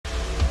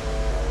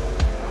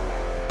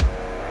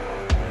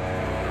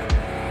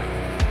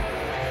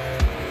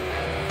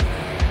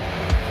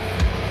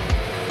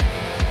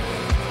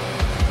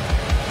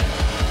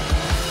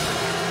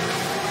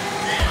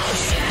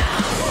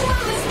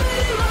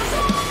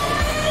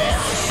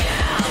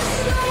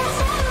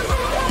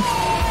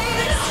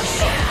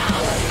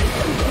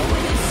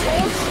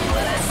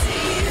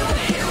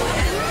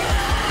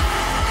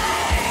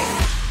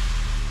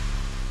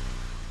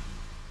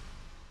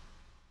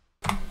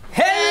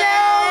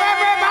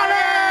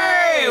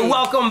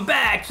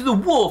back to the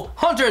Wolf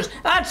HunterZ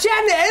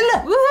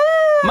channel.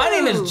 Woohoo! My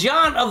name is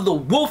Jon of the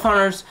Wolf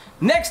HunterZ.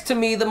 Next to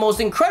me, the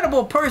most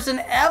incredible person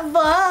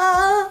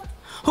ever,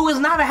 who is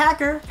not a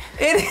hacker.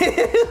 It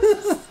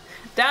is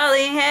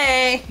Dolly,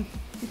 hey.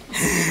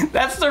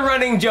 That's the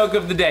running joke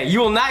of the day.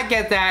 You will not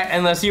get that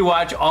unless you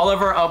watch all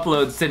of our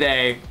uploads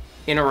today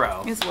in a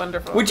row. It's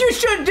wonderful. Which you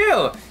should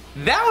do.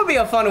 That would be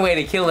a fun way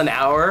to kill an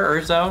hour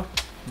or so.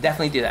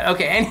 Definitely do that.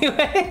 Okay,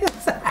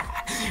 anyways.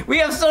 We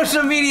have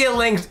social media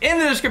links in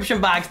the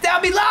description box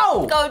down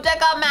below. Go check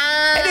them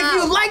out. And if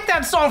you like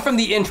that song from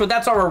the intro,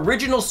 that's our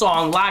original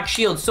song, Lock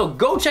Shield. So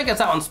go check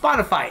us out on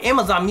Spotify,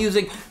 Amazon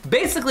Music.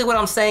 Basically what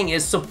I'm saying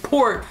is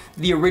support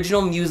the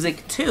original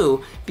music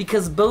too,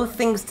 because both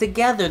things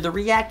together, the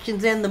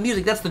reactions and the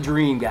music, that's the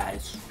dream,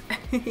 guys.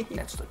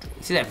 That's the dream.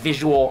 See that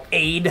visual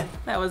aid?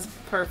 That was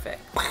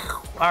perfect.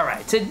 All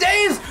right,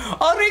 today's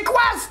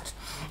request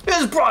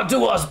is brought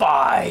to us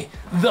by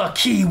the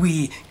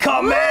Kiwi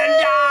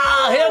Commander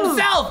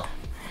himself,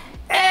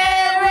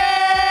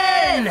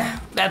 Aaron!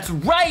 That's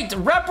right,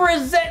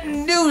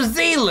 representing New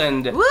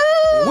Zealand.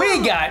 Woo! We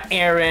got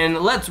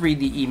Aaron. Let's read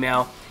the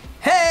email.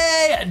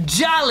 Hey,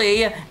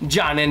 jolly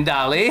Jon and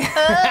Dolly.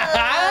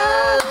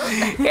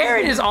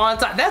 Aaron is on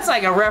time. That's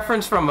like a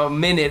reference from a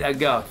minute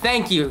ago.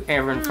 Thank you,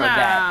 Aaron, for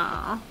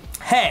that.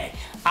 Hey,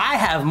 I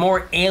have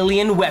more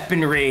alien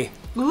weaponry.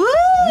 Woo!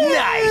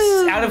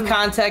 Nice. Out of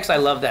context, I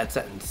love that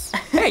sentence.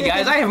 Hey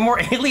guys, I have more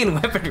alien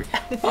weaponry.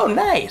 Oh,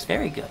 nice.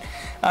 Very good.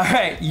 All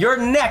right, your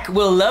neck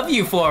will love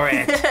you for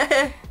it.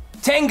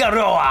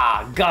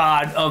 Tangaroa,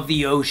 god of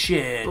the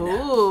ocean.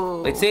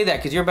 Ooh. Wait, say that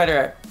because you're better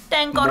at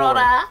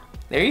Tangaroa.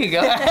 There you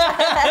go.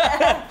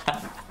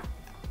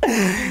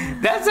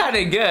 That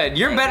sounded good.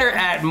 You're better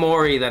at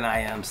Mori than I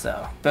am,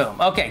 so boom.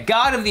 Okay,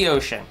 god of the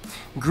ocean.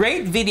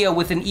 Great video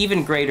with an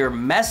even greater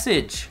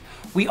message.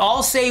 We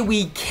all say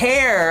we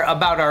care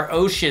about our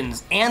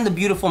oceans and the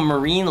beautiful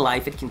marine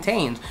life it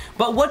contains,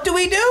 but what do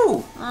we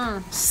do?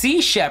 Sea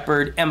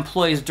Shepherd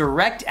employs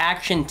direct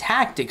action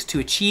tactics to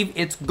achieve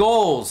its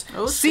goals.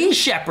 Oh, Sea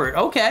Shepherd,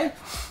 okay.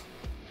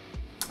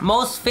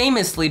 Most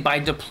famously by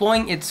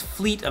deploying its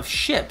fleet of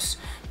ships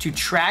to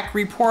track,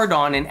 report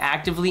on, and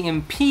actively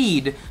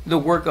impede the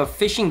work of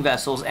fishing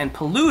vessels and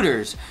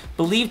polluters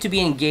believed to be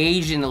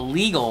engaged in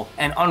illegal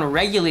and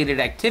unregulated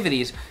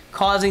activities,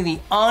 causing the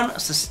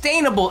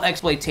unsustainable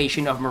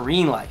exploitation of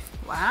marine life.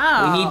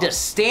 Wow. We need to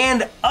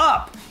stand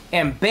up,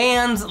 and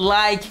bands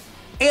like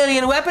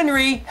Alien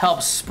Weaponry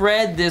help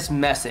spread this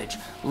message.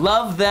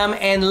 Love them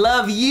and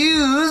love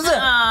yous.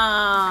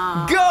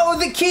 Go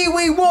the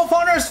Kiwi Wolf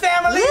HunterZ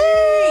family!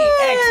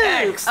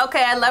 Woo! XX.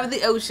 Okay, I love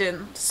the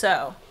ocean,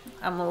 so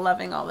I'm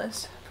loving all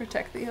this.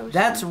 Protect the ocean.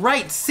 That's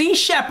right, Sea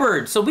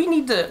Shepherd. So we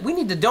need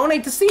to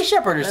donate to Sea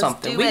Shepherd or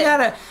something.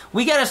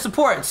 We gotta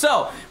support.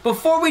 So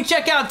before we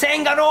check out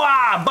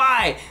Tangaroa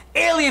by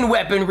Alien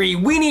Weaponry,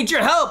 we need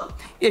your help.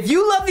 If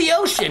you love the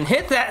ocean,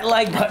 hit that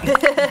like button,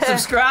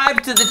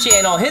 subscribe to the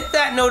channel, hit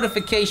that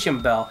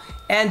notification bell,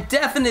 and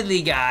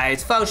definitely,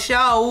 guys, for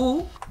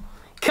sure,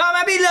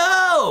 comment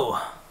below.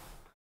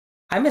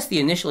 I missed the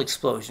initial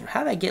explosion.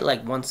 How did I get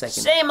like 1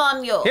 second? Shame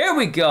on you. Here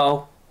we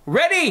go.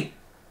 Ready?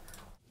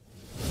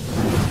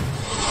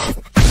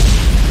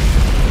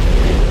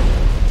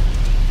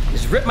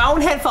 Just rip my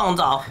own headphones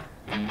off.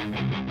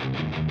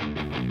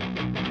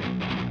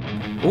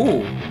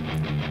 Ooh,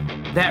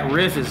 that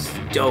riff is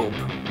dope.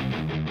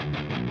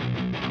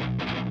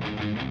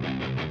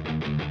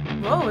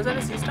 Whoa, is that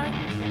a sea star?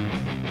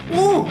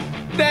 Ooh,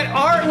 that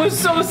art was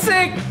so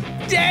sick.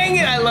 Dang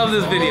it, I love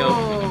this video.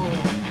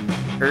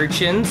 Oh.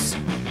 Urchins,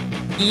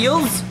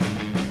 eels,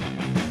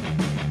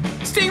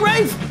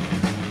 stingrays,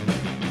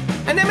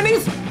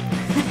 anemones,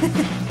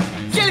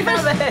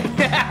 jellyfish,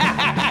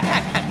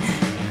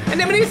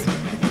 anemones,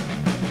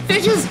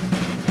 fishes,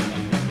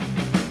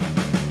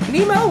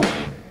 Nemo.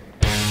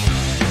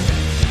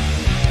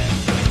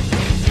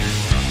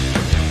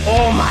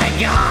 Oh my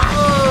god!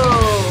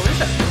 Oh,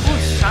 that's a cool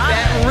shot.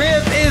 That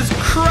riff is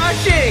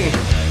crushing!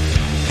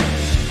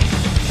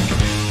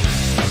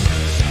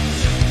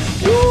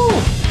 Woo!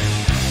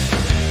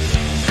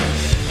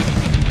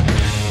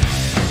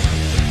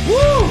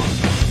 Woo!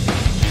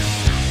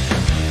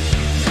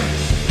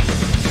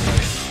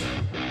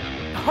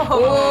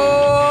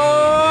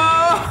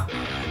 Oh!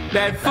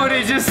 That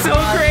footage is so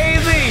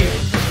crazy!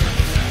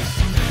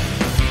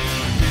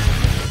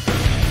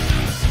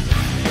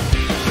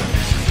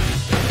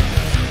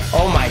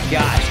 Oh my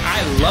gosh,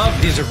 I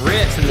love these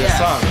riffs in this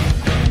song.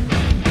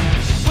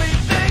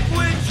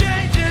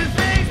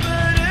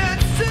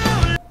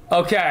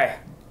 Okay.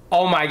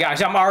 Oh my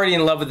gosh, I'm already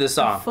in love with this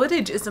song. The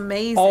footage is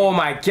amazing. Oh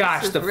my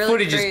gosh, the really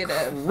footage creative.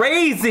 is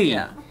crazy.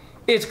 Yeah.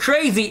 It's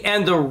crazy,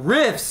 and the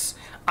riffs.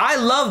 I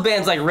love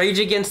bands like Rage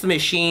Against the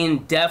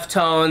Machine,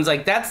 Deftones,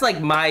 like that's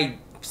like my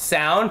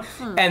sound,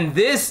 and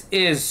this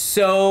is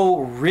so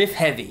riff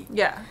heavy.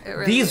 Yeah, it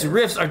really These is.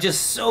 riffs are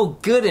just so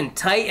good and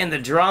tight, and the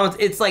drums,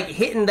 it's like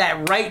hitting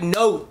that right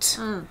note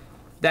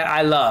that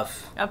I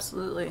love.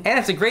 Absolutely. And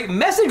it's a great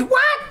message.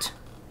 What?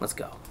 Let's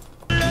go.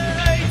 The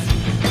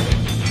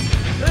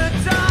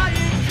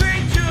dying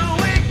creature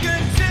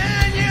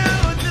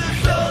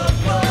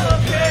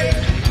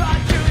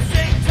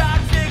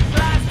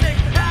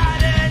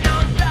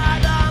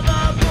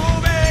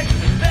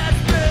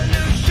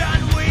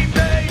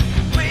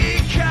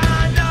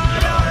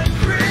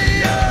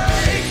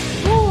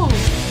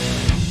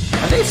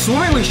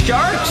swimming with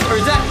sharks, or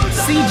is that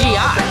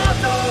CGI?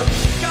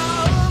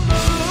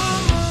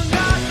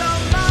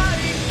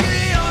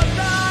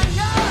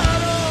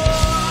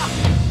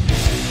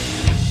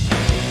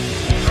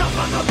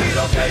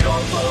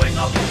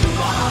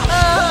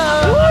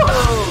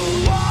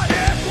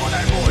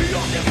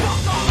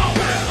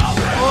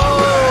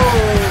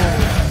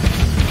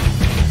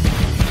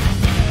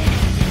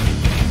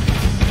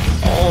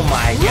 Oh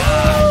my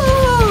god.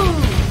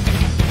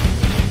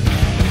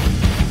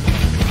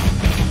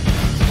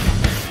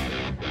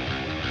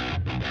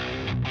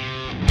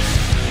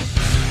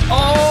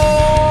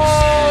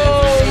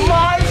 Oh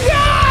my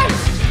god!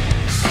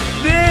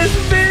 This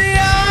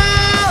video!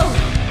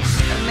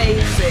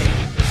 Amazing.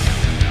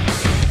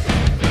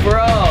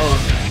 Bro.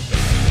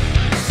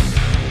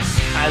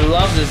 I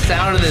love the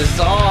sound of this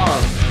song.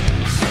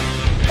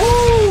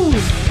 Woo!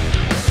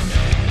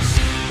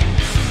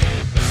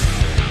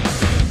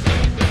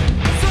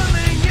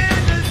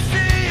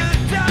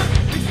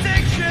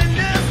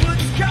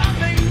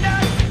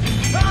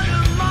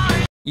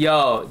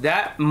 Yo,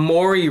 that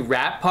Maury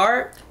rap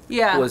part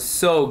was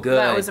so good.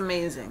 That was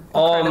amazing.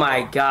 Oh Incredible.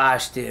 my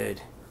gosh,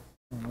 dude.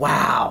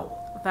 Wow.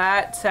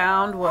 That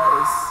sound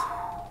was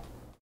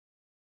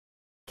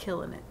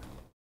killing it.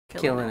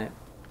 Killing it.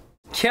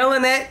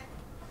 Killing it.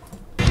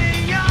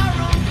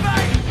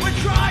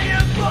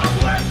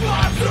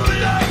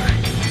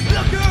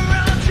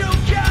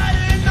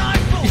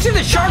 You see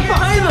the shark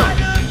behind them?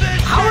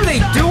 How are they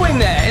doing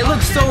that? It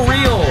looks so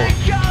real.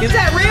 Is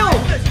that real?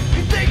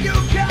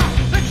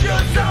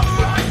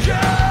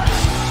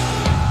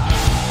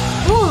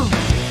 Woo.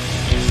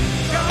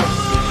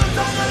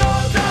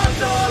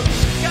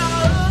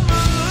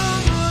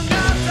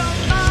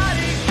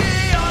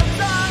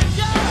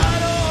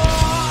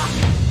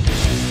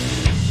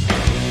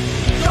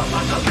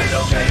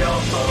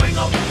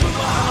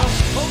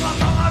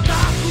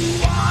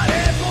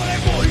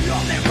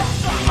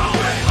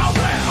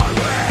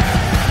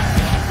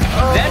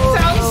 That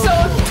sounds so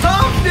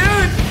tough,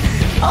 dude.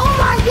 Oh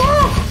my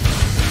god.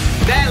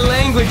 That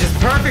language is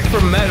perfect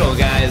for metal,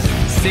 guys.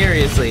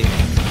 Seriously.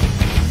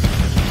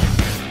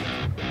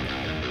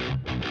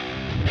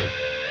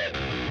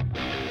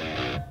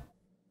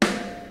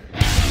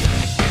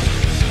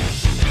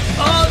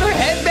 Oh, they're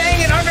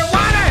headbanging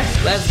underwater.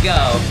 Let's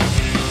go.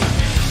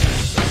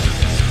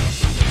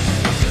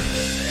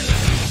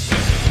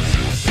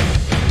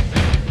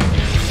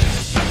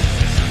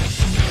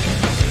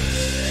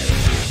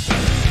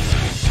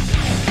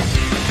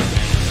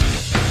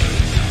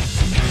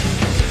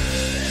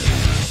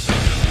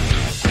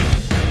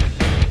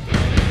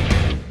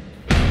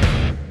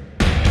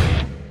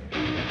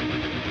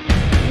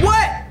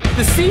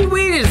 The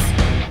seaweed is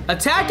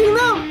attacking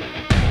them?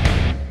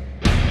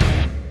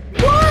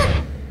 What?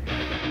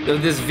 Yo,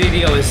 this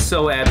video is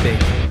so epic.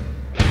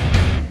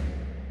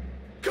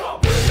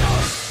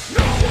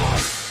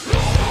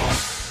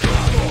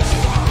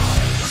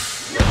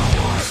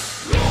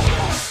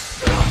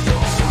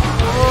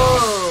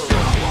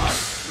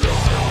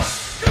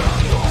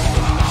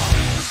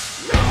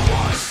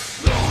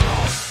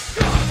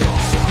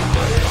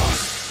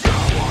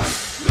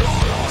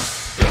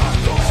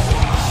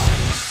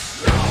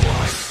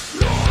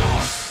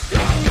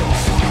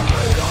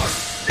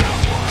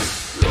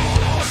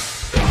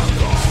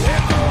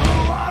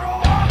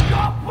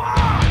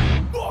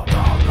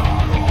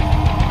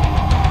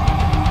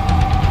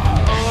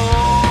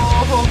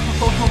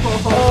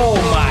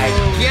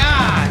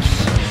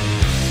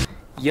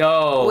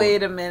 Yo,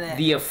 wait a minute.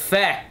 The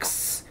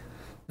effects,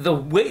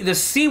 the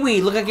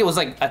seaweed looked like it was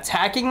like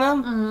attacking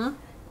them, and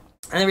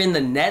they're in the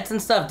nets and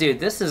stuff, dude.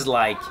 This is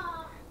like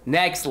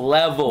next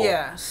level.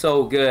 Yeah,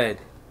 so good.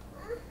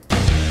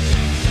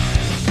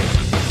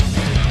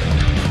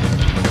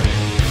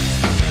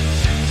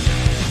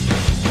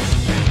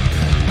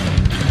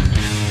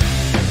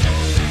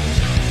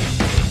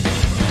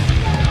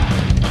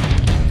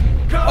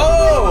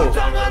 Oh,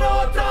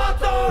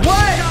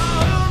 what?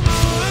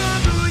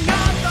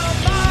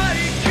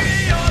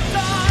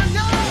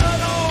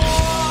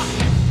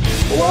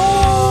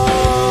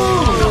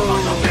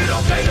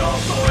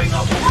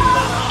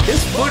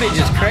 This footage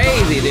is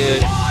crazy,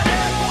 dude.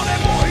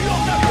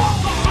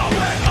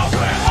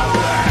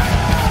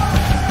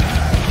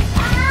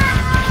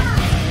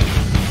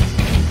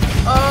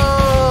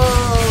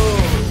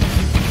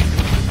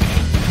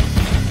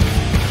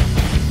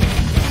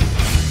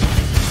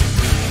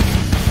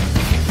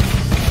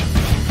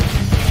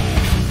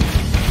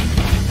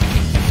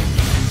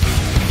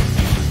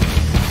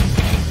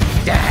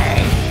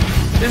 Dang,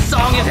 this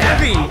song is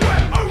heavy.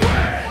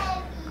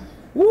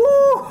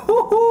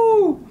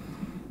 Woo-hoo-hoo.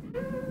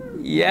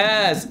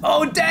 Yes.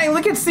 Oh, dang,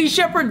 look at Sea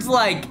Shepherd's,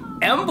 like,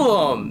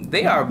 emblem.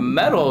 They are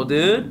metal,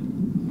 dude.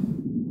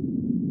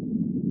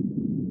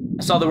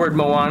 I saw the word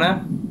Moana.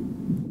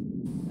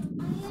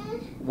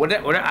 What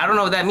I don't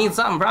know what that means.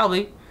 Something,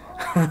 probably.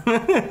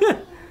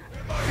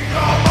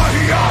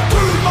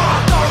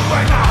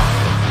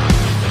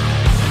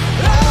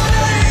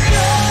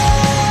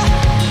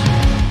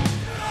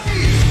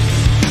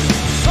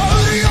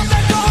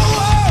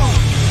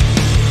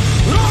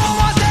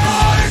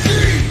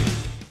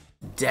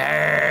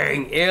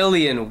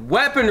 alien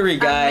weaponry,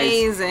 guys.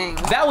 Amazing.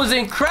 That was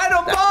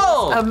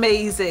incredible.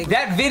 Amazing.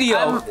 That video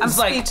I'm is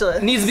like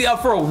speechless. needs to be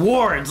up for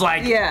awards,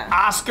 like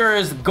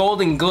Oscars,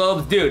 Golden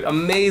Globes, dude.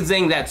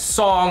 Amazing. That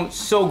song,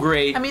 so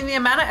great. I mean, the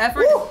amount of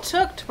effort it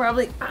took to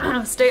probably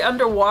stay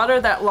underwater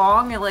that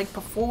long and like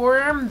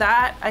perform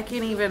that, I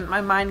can't even.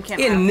 My mind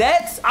can't. In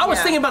nets, I was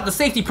thinking about the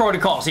safety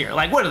protocols here.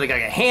 Like, what are they,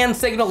 like a hand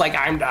signal? Like,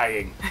 I'm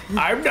dying.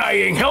 I'm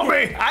dying. Help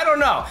me. I don't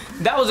know.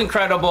 That was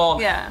incredible.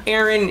 Yeah.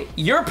 Aaron,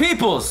 your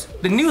peoples,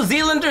 the New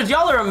Zealanders,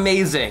 y'all are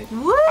amazing.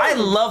 Woo. I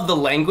love the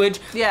language.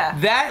 Yeah.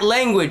 That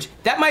language,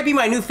 that might be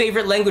my new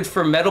favorite language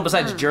for metal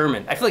besides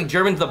German. I feel like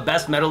German's the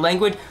best metal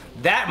language.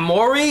 That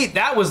Mori,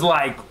 that was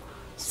like,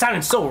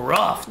 sounded so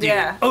rough, dude.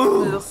 Yeah.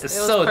 Ooh, it was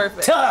so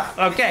perfect. tough.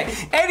 Okay.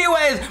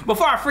 Anyways,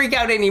 before I freak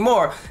out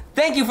anymore,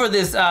 thank you for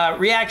this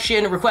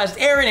reaction request,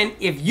 Aaron. And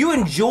if you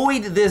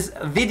enjoyed this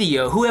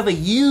video, whoever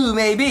you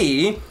may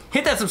be,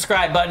 hit that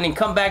subscribe button and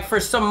come back for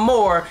some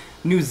more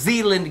New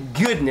Zealand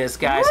goodness,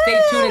 guys. Woo!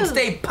 Stay tuned and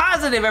stay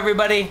positive,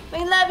 everybody. We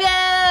love you.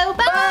 Bye.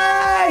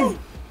 Bye.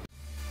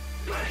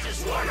 I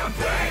just wanna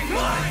bang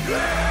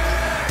my